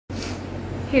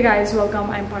Hey guys, welcome.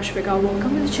 I'm Pashvika.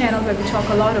 Welcome to the channel where we talk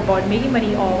a lot about making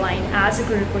money online as a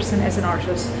career person, as an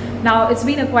artist. Now, it's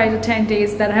been quite a 10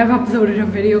 days that I have uploaded a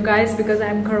video, guys, because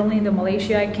I'm currently in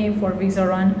Malaysia. I came for a visa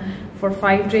run for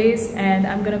 5 days and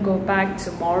I'm gonna go back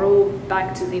tomorrow,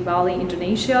 back to the Bali,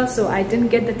 Indonesia. So I didn't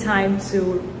get the time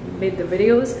to make the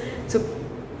videos.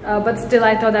 But still,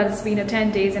 I thought that it's been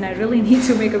 10 days and I really need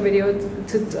to make a video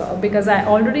because I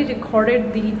already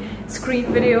recorded the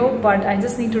screen video, but I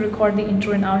just need to record the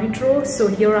intro and outro. So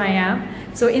here I am.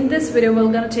 So in this video,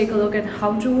 we're gonna take a look at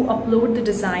how to upload the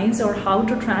designs or how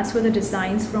to transfer the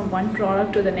designs from one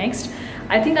product to the next.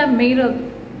 I think I've made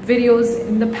videos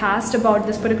in the past about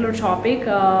this particular topic.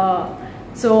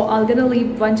 So I'm gonna leave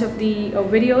a bunch of the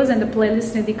videos and the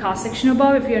playlist in the card section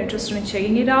above if you're interested in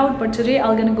checking it out. But today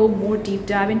I'm gonna go more deep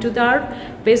dive into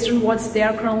that based on what's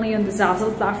there currently on the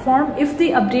Zazzle platform. If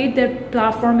they update their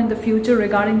platform in the future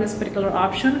regarding this particular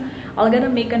option, I'm gonna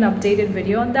make an updated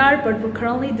video on that. But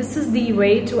currently, this is the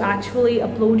way to actually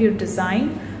upload your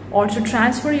design or to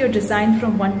transfer your design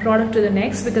from one product to the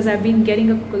next, because I've been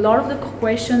getting a lot of the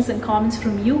questions and comments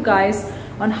from you guys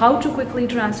on how to quickly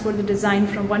transfer the design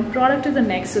from one product to the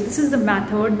next. So this is the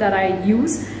method that I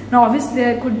use. Now obviously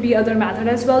there could be other method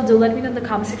as well. Do let me know in the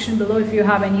comment section below if you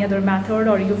have any other method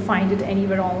or you find it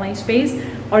anywhere online space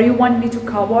or you want me to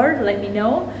cover, let me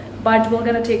know. But we're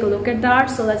gonna take a look at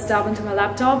that. So let's dive into my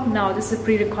laptop. Now this is a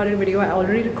pre-recorded video I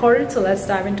already recorded, so let's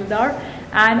dive into that.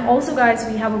 And also guys,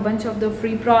 we have a bunch of the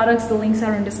free products. The links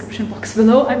are in the description box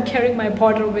below. I'm carrying my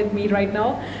bottle with me right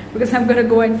now because I'm gonna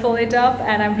go and fill it up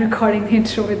and I'm recording the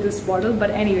intro with this bottle. But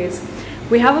anyways,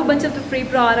 we have a bunch of the free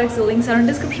products. The links are in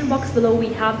the description box below. We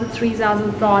have the 3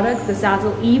 Zazzle products, the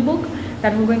Zazzle ebook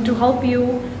that we're going to help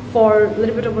you for a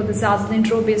little bit about the Zazzle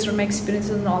intro based on my experience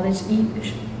and knowledge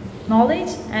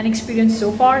and experience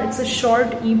so far. It's a short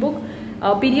ebook,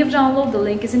 PDF download. The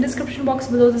link is in the description box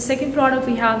below. The second product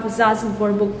we have the Zazzle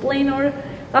WORKBOOK planner.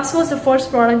 That was the first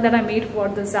product that I made for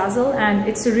the Zazzle and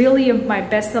it's really my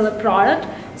bestseller product.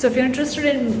 So if you're interested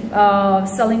in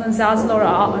selling on Zazzle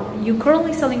or you're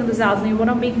currently selling on the Zazzle and you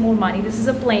want to make more money, this is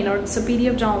a planner. It's a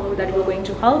PDF download that will going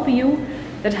to help you,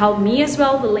 that helped me as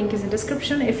well. The link is in the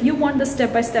description. If you want the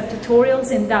step-by-step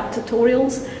tutorials, in-depth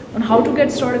tutorials on how to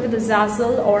get started with the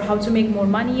Zazzle or how to make more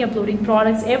money uploading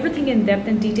products, everything in depth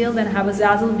and detail, then have a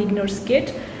Zazzle beginner's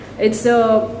kit. It's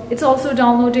also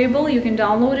downloadable. You can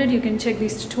download it, you can check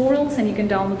these tutorials and you can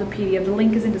download the PDF. The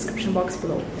link is in the description box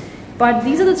below. But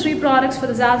these are the 3 products for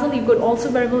the Zazzle. You could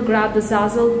also very well grab the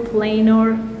Zazzle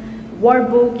planner,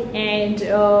 workbook and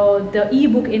the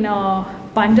ebook in a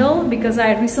bundle, because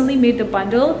I recently made the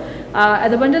bundle.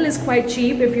 The bundle is quite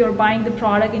cheap. If you're buying the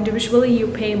product individually, you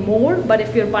pay more, but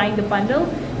if you're buying the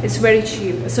bundle, it's very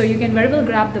cheap. So you can very well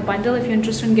grab the bundle if you're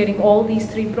interested in getting all these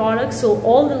 3 products. So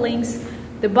all the links,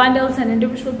 the bundles and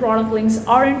individual product links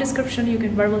are in description. You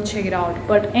can very well check it out.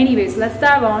 But anyways, let's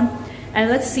dive on and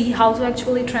let's see how to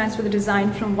actually transfer the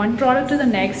design from one product to the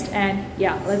next. And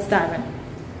yeah, let's dive in.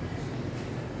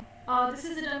 This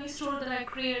is a dummy store that I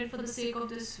created for the sake of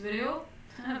this video,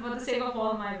 for the sake of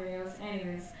all my videos.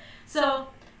 Anyways, so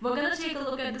we're gonna take a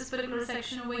look at this particular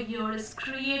section over here is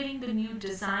creating the new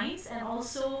designs and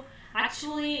also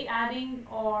actually adding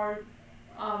or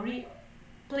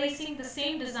replacing the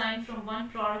same design from one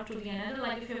product to the another.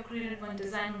 Like if you have created one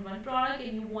design on one product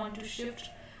and you want to shift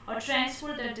or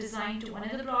transfer that design to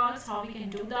another product, how we can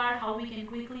do that, how we can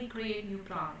quickly create new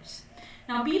products.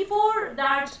 Now before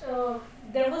that,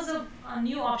 there was a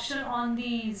new option on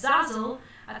the Zazzle.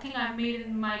 I think I made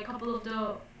in my couple of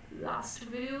the last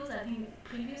videos, I think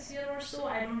previous year or so,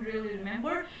 I don't really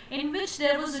remember, in which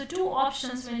there was 2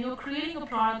 options when you're creating a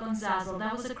product on Zazzle.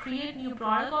 That was a create new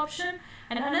product option,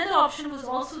 and another option was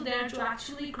also there to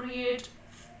actually create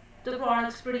the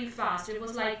products pretty fast. It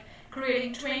was like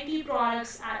creating 20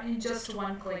 products in just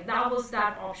one click. That was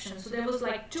that option. So there was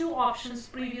like 2 options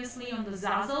previously on the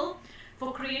Zazzle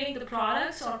for creating the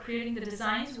products or creating the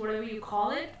designs, whatever you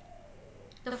call it.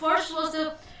 The first was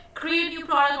the create new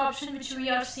product option, which we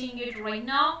are seeing it right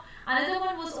now. Another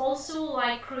one was also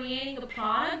like creating a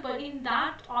product, but in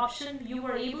that option you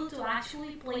were able to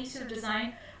actually place your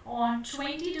design on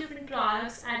 20 different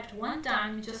products at one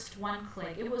time in just one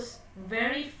click. It was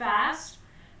very fast,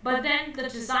 but then the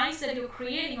designs that you're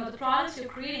creating or the products you're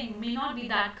creating may not be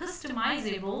that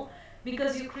customizable,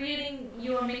 because you're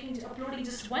uploading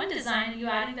just one design and you're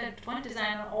adding that one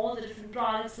design on all the different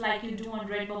products like you do on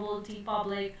Redbubble,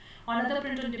 Teepublic, on other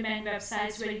print-on-demand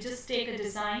websites, where you just take a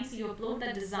design, so you upload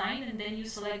that design and then you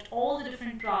select all the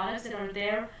different products that are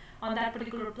there on that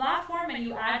particular platform and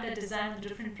you add that design on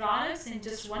different products in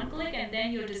just one click, and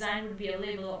then your design would be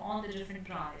available on the different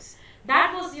products.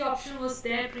 That was the option was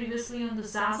there previously on the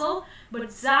Zazzle, but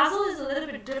Zazzle is a little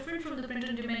bit different from the print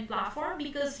on demand platform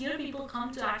because here people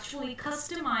come to actually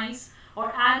customize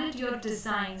or edit your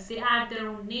designs. They add their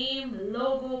own name,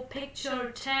 logo,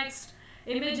 picture, text,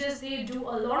 images. They do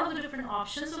a lot of the different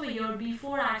options over here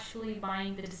before actually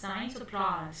buying the designs or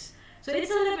products. So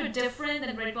it's a little bit different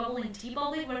than Redbubble and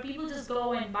Teepublic, where people just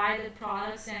go and buy the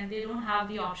products and they don't have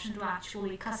the option to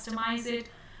actually customize it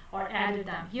or edit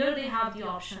them. Here they have the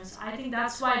options. I think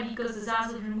that's why, because the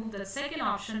Zazzle removed that second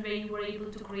option where you were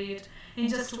able to create in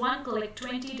just one click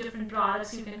 20 different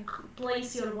products. You can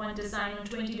place your one design on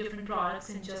 20 different products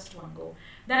in just one go.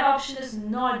 That option is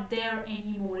not there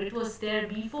anymore. It was there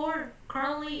before.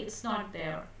 Currently, it's not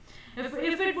there. If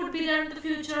it would be there in the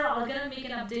future, I'm gonna make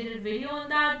an updated video on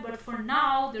that, but for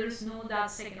now, there is no that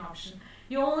second option.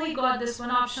 You only got this one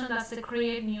option, that's the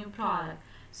create new product.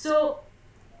 So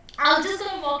I'm just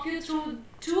gonna walk you through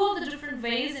two of the different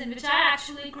ways in which I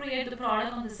actually create the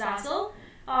product on the Zazzle.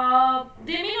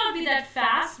 They may not be that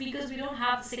fast because we don't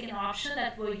have the second option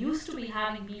that we're used to be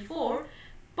having before,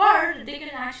 but they can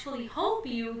actually help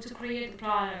you to create the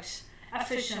products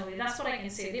efficiently. That's what I can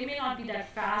say. They may not be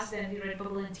that fast than the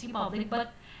Redbubble and Teepublic,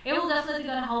 but it will definitely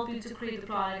gonna help you to create the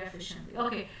product efficiently.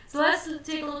 Okay, so let's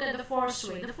take a look at the first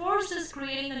way. The first is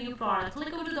creating a new product.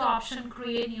 Click over to the option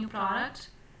create new product.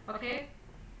 Okay,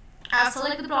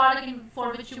 select the product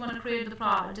for which you want to create the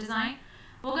product design.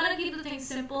 We're gonna keep the thing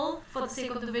simple for the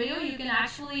sake of the video. You can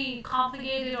actually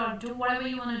complicate it or do whatever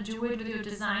you want to do it with your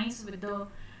designs, with the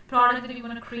product that you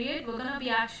want to create. We're gonna be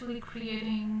actually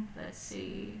creating, let's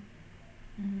see.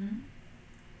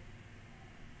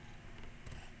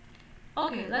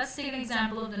 Okay, let's take an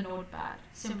example of the notepad.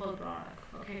 Simple product.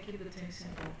 Okay, keep the thing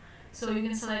simple. So you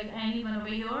can select any one over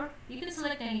here. You can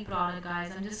select any product,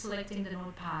 guys. I'm just selecting the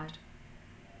notepad.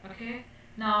 Okay,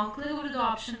 now click over to the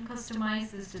option customize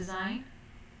this design.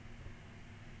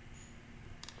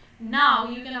 Now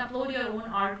you can upload your own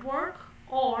artwork,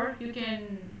 or you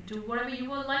can do whatever you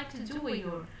would like to do with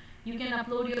your. You can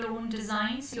upload your own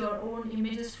designs, your own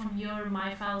images from your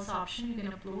My Files option. You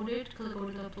can upload it. Click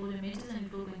over to upload images and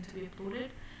it will going to be uploaded.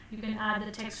 You can add the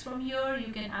text from here.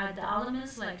 You can add the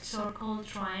elements like circle,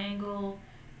 triangle,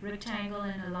 rectangle,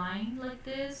 and a line like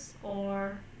this.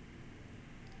 Or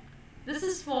this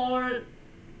is for,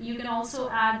 you can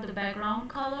also add the background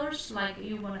colors, like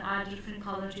you want to add a different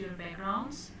color to your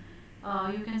backgrounds.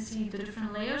 You can see the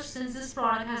different layers. Since this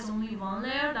product has only one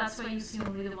layer, that's why you see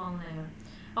only the one layer.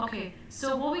 Okay,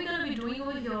 so what we're going to be doing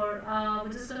over here,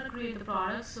 we're just going to create the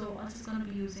product. So I'm just going to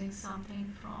be using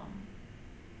something from,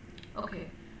 okay,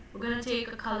 we're going to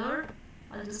take a color.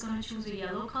 I'm just going to choose a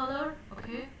yellow color,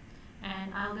 okay,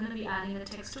 and I'm going to be adding a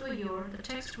text over here. The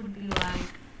text would be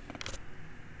like,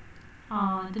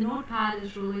 the notepad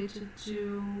is related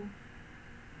to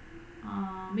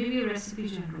maybe a recipe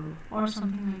general or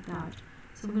something like that.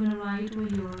 So I'm going to write over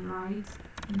here, write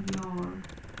your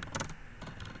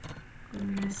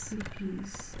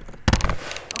recipes.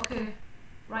 Okay,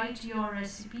 write your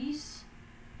recipes.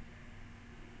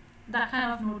 That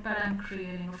kind of notepad I'm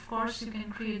creating. Of course, you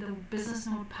can create the business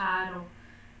notepad or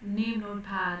name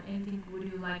notepad, anything would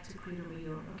you like to create over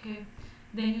here. Okay,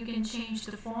 then you can change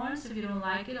the fonts if you don't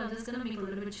like it. I'm just gonna make a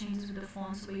little bit changes with the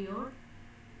fonts over here.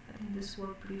 I think this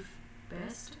worked pretty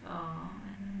best. And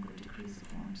I'm going to decrease the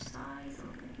font size.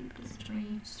 I'm gonna keep this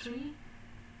 23.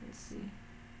 Let's see.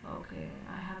 Okay,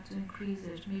 I have to increase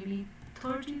it, maybe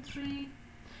 33.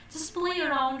 Just play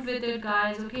around with it,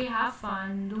 guys. Okay, have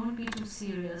fun. Don't be too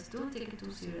serious. Don't take it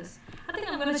too serious. I think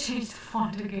I'm gonna change the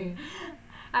font again.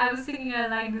 I was thinking I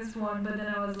like this one, but then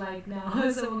I was like,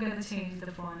 no. So we're gonna change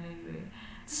the font anyway.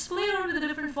 Just play around with the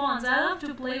different fonts. I love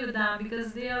to play with them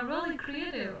because they are really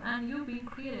creative, and you being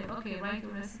creative. Okay, write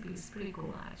your recipes. Pretty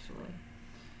cool, actually.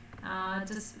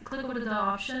 Just click over to the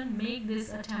option, make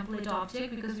this a template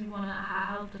object, because we want to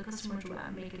help the customer to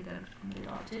make it a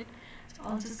template object. So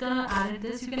I'm just gonna add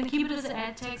this. You can keep it as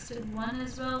add text one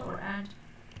as well, or add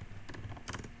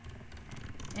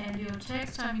your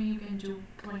text. I mean, you can do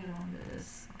play around with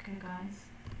this. Okay, guys.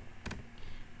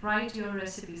 Write your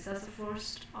recipes. That's the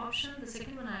first option. The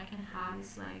second one I can have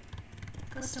is like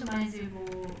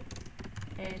customizable.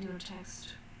 Add your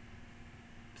text.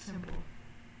 Simple.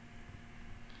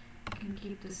 I can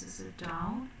keep this as a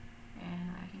down,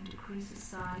 and I can decrease the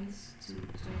size to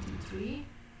 23,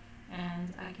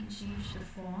 and I can change the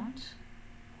font.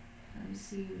 Let me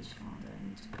see which font I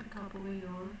need to pick up over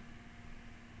here.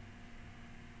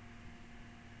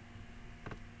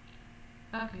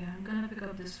 Okay, I'm gonna pick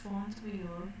up this font over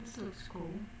here. This looks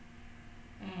cool.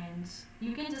 And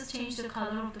you can just change the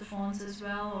color of the fonts as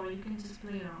well, or you can just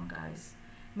play around, guys.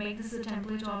 make this a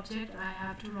template object, I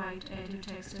have to write edit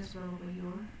text as well over here.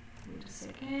 Wait a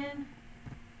second.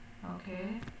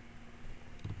 Okay.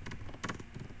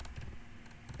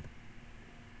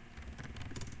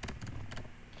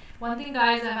 One thing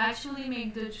guys, I've actually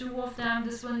made the two of them.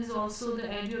 This one is also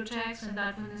the edit text and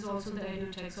that one is also the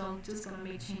edit text. So I'm just gonna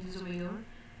make changes over here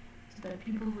so that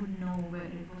people would know what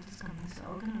is coming. So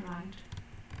I'm gonna write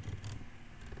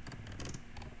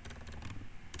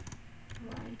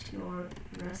your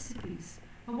recipes.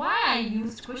 Why I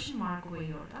used question mark over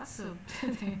here? That's a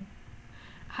thing.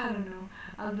 I don't know.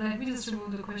 Let me just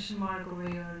remove the question mark over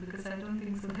here because I don't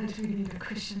think so that we need a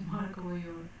question mark over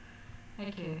here.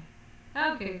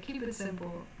 Okay, keep it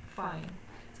simple. Fine.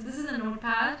 So this is a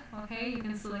notepad. Okay, you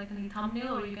can select any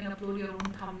thumbnail or you can upload your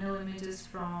own thumbnail images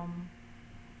from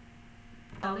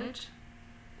Birch.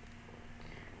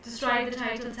 Just write the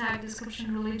title, tag,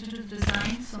 description related to the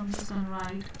design. So I'm just gonna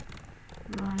write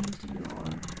your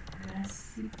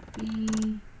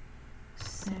recipe,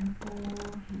 simple,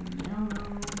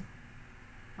 yellow,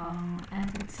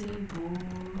 editable.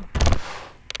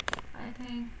 I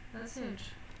think that's it.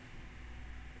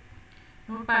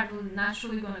 Notepad will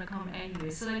naturally gonna come anyway.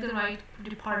 Select the right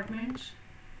department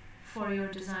for your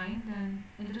design. Then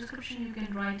in the description you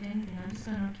can write anything. I'm just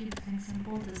gonna keep the thing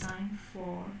simple. Design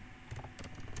for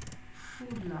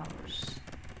food lovers.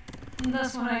 And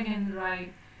that's what I can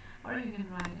write. Or you can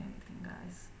write anything,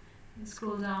 guys. And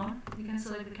scroll down. You can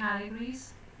select the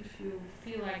categories if you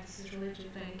feel like this is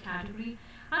related to any category.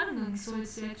 I don't think so.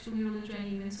 It's actually related to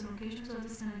any events or occasions. So I'm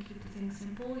just gonna keep the thing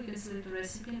simple. You can select the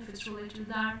recipe if it's related to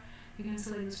that. You can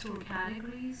select the store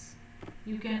categories.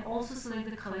 You can also select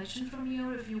the collection from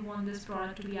here if you want this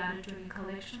product to be added to any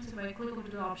collections. If I click over to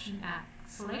the option add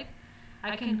select,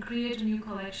 I can create a new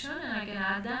collection and I can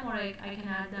add them, or I can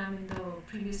add them in the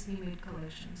previously made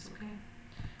collections. Okay.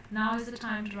 Now is the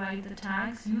time to write the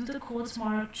tags. Use the quotes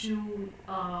mark to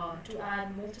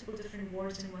add multiple different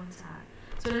words in one tag.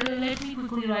 So let me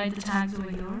quickly write the tags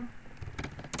over here.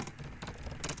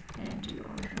 And your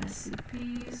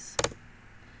recipes.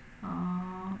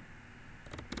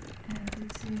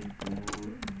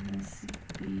 Editable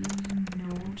recipe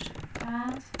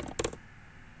notepad.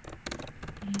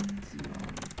 And your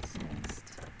text.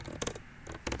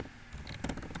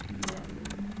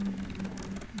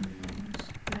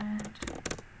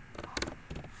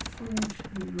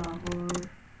 Food lover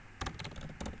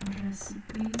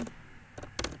recipe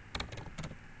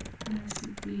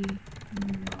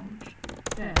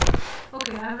notepad.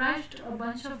 Okay, I write a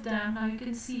bunch of them. Now you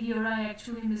can see here I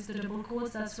actually missed the double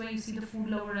quotes. That's why you see the food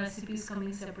lover recipes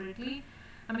coming separately.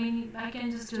 I mean, I can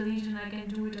just delete and I can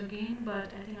do it again,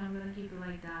 but I think I'm gonna keep it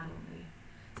like that only.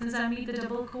 Since I made the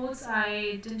double quotes,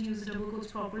 I didn't use the double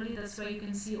quotes properly. That's why you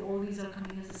can see all these are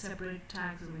coming as a separate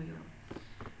tags over here.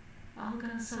 I'm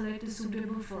gonna select the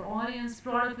suitable for audience,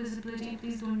 product visibility.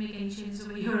 Please don't make any changes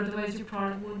over here, otherwise your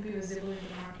product won't be visible in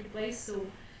the marketplace. So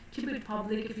keep it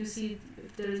public if you see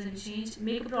if there is any change.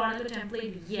 Make a product a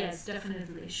template, yes,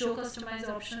 definitely. Show customize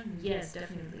option, yes,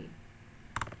 definitely.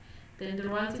 Then the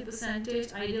royalty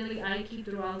percentage, ideally I keep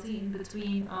the royalty in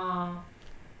between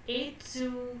 8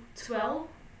 to 12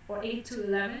 or 8 to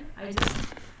 11. I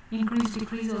just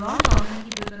decrease a lot. I'm going to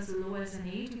keep it as low as an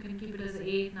 8. You can keep it as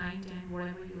 8, 9, 10,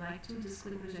 whatever you like to. Just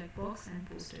click reject box and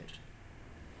post it.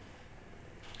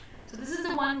 So this is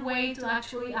the one way to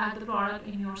actually add the product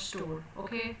in your store.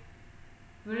 Okay,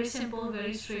 very simple,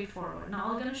 very straightforward. Now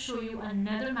I'm going to show you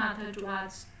another method to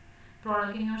add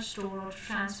product in your store or to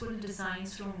transfer the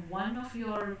designs from one of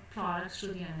your products to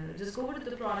the other. Just go over to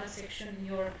the product section in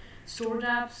your store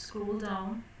tab, scroll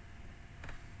down.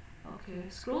 Okay,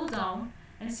 scroll down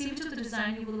and see which of the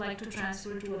design you would like to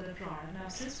transfer to other product. Now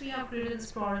since we have created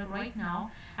this product right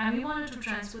now and we wanted to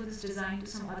transfer this design to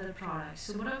some other products,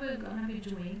 so what are we going to be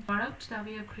doing? Product that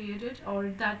we have created or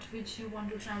that which you want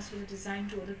to transfer the design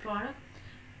to other product.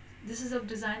 This is a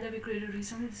design that we created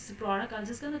recently. This is a product. I'm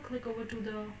just going to click over to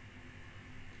the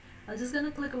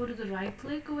right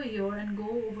click over here and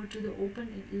go over to the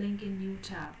open link in new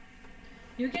tab.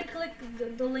 You can click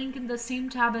the link in the same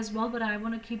tab as well, but I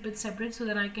want to keep it separate so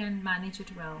that I can manage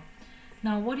it well.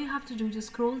 Now what you have to do, just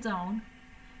scroll down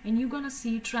and you're going to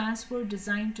see transfer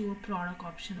design to a product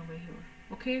option over here.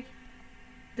 Okay,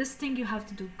 this thing you have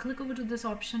to do, click over to this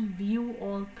option, view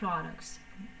all products.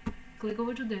 Click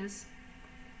over to this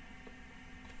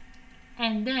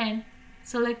and then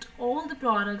select all the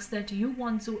products that you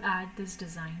want to add this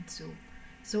design to.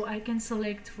 So I can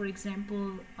select, for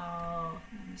example,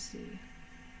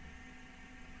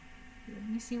 let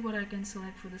me see what I can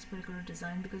select for this particular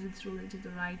design because it's related to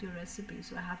write your recipe.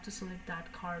 So I have to select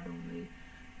that card only,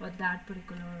 or that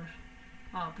particular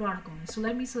product only. So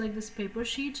let me select this paper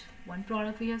sheet, one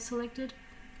product we have selected.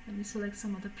 Let me select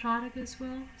some other product as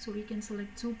well. So we can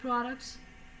select 2 products,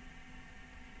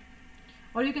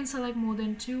 or you can select more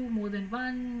than 2, more than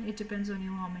 1. It depends on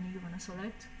you how many you want to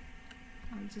select.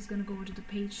 I'm just going to go over to the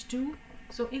page 2.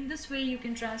 So in this way you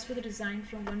can transfer the design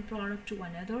from one product to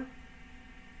another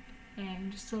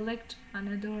and select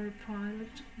another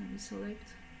product. Let me select,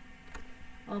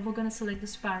 we're going to select the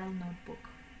spiral notebook,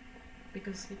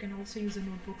 because you can also use a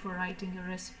notebook for writing your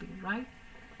recipe, right?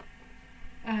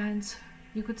 And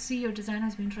you could see your design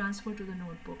has been transferred to the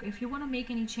notebook. If you want to make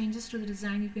any changes to the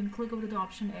design, you can click over to the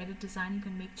option edit design. You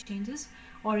can make changes,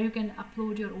 or you can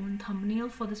upload your own thumbnail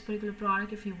for this particular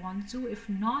product if you want to. If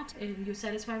not, if you're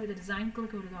satisfied with the design,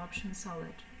 click over to the option sell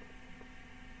it.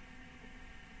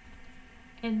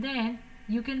 And then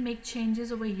you can make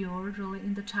changes over here really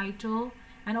in the title.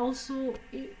 And also,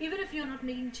 even if you're not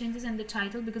making changes in the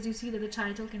title, because you see that the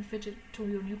title can fit it to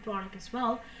your new product as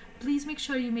well, please make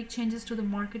sure you make changes to the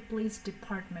marketplace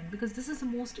department, because this is the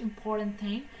most important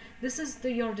thing. This is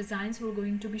your designs we're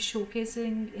going to be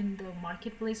showcasing in the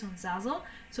marketplace on Zazzle.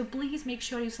 So please make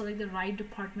sure you select the right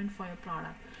department for your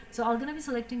product. So I'm going to be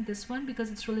selecting this one because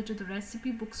it's related to the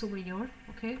recipe books over here.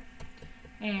 Okay.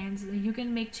 And you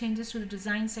can make changes to the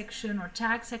design section or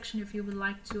tag section if you would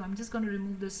like to. I'm just going to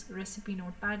remove this recipe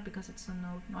notepad because it's a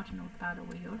note, not a notepad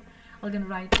over here. I'm going to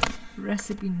write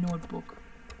recipe notebook.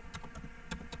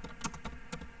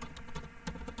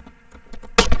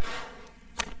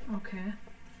 Okay.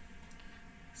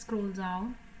 Scroll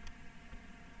down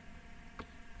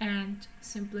and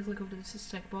simply click over this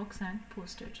checkbox and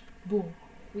post it. Boom.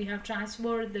 We have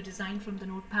transferred the design from the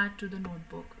notepad to the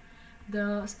notebook.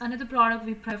 Another product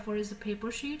we prefer is the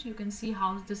paper sheet. You can see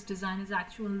how this design is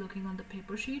actually looking on the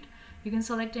paper sheet. You can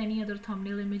select any other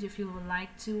thumbnail image if you would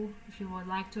like to. If you would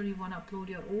like to, or you want to upload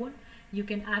your own. You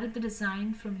can edit the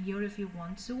design from here if you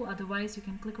want to. Otherwise, you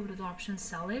can click over to the option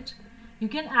sell it. You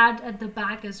can add at the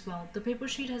back as well. The paper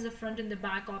sheet has a front and the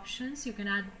back options. You can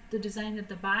add the design at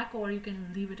the back, or you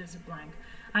can leave it as a blank.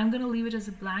 I'm going to leave it as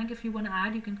a blank. If you want to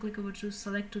add, you can click over to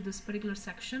select to this particular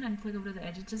section and click over to the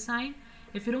edit design.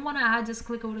 If you don't want to add, just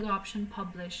click over to the option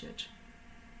publish it.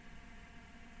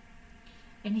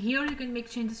 And here you can make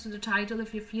changes to the title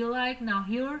if you feel like. Now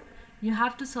here you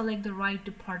have to select the right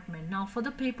department. Now for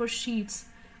the paper sheets,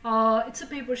 it's a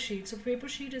paper sheet. So paper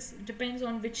sheet depends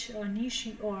on which niche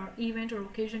or event or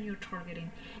occasion you're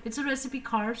targeting. It's a recipe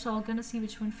card, so I'm gonna see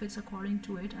which one fits according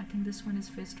to it. I think this one is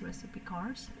fits to recipe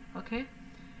cards. Okay.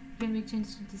 You can make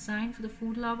changes to design for the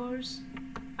food lovers.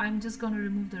 I'm just going to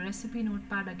remove the recipe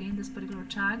notepad again, this particular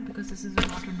tag, because this is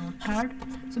not a notepad.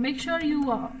 So make sure you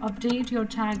update your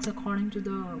tags according to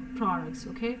the products,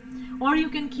 okay? Or you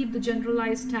can keep the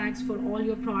generalized tags for all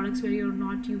your products where you're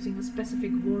not using a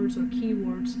specific words or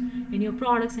keywords in your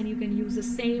products, and you can use the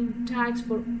same tags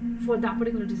for that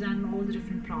particular design on all the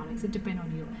different products. It depends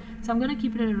on you. So I'm going to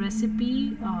keep it a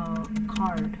recipe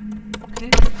card,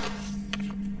 okay?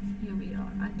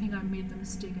 I think I made the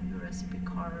mistake in the recipe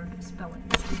card spelling.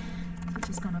 So I'm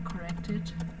just gonna correct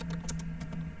it.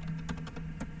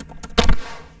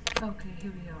 Okay,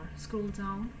 here we are. Scroll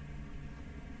down.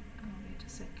 Wait a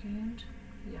second.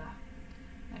 Yeah.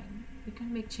 And you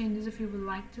can make changes if you would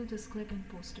like to. Just click and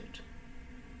post it.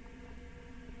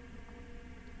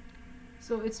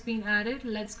 So it's been added.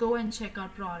 Let's go and check our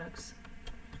products.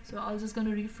 So I'm just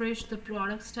gonna refresh the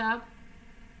products tab.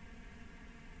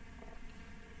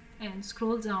 And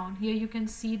scroll down. Here you can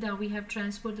see that we have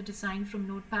transferred the design from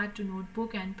notepad to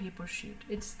notebook and paper sheet.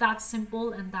 It's that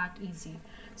simple and that easy.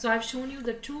 So I've shown you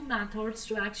the 2 methods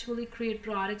to actually create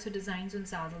products or designs on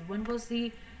Zazzle. One was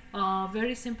the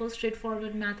very simple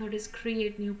straightforward method is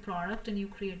create new product, and you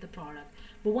create the product.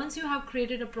 But once you have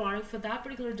created a product for that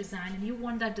particular design and you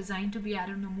want that design to be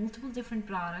added on multiple different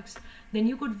products, then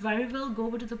you could very well go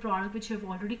over to the product which you have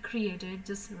already created.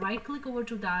 Just right click over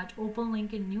to that, open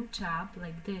link in new tab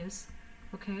like this,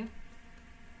 okay?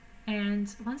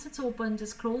 And once it's open,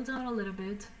 just scroll down a little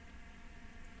bit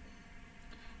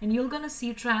and you're gonna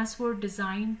see transfer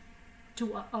design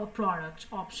to a product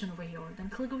option over here. Then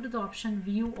click over to the option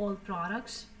view all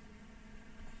products.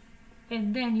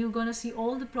 And then you're going to see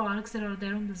all the products that are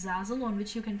there on the Zazzle on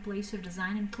which you can place your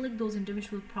design, and click those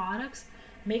individual products.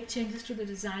 Make changes to the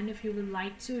design if you would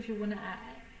like to. If you want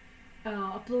to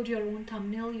upload your own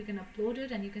thumbnail, you can upload it,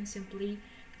 and you can simply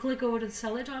click over to the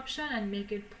sell it option and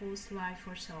make it post live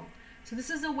for sale. So this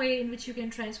is the way in which you can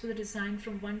transfer the design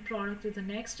from one product to the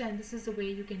next, and this is the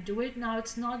way you can do it. Now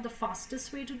it's not the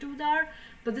fastest way to do that,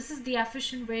 but this is the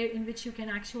efficient way in which you can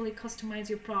actually customize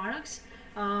your products.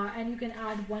 And you can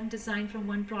add one design from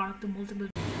one product to multiple.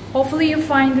 Hopefully you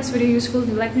find this video useful.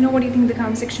 Let me know what you think in the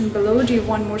comment section below. Do you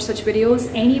want more such videos?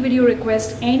 Any video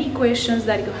requests, any questions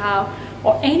that you have,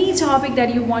 or any topic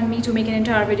that you want me to make an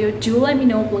entire video, do let me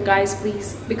know, guys,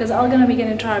 please, because I'm gonna make an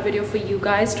entire video for you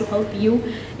guys to help you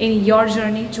in your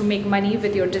journey to make money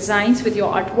with your designs, with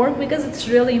your artwork, because it's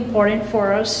really important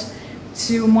for us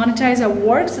to monetize our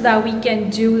work so that we can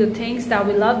do the things that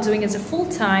we love doing as a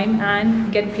full-time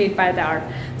and get paid by the art.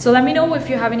 So let me know if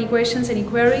you have any questions, any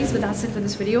queries. But that's it for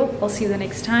this video. I'll see you the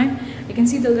next time. You can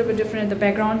see the little bit different in the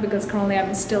background because currently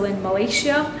I'm still in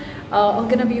Malaysia. I'm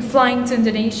gonna be flying to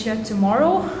Indonesia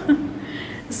tomorrow.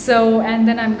 And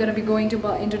then I'm gonna be going to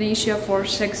Indonesia for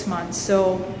 6 months.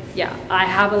 So yeah, I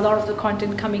have a lot of the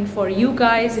content coming for you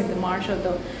guys in the month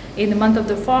of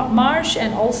the March,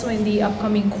 and also in the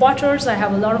upcoming quarters. I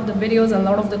have a lot of the videos, a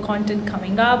lot of the content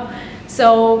coming up.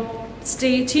 So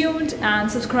stay tuned and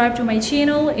subscribe to my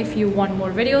channel if you want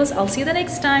more videos. I'll see you the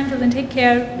next time. Till then, take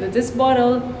care with this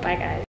bottle. Bye guys.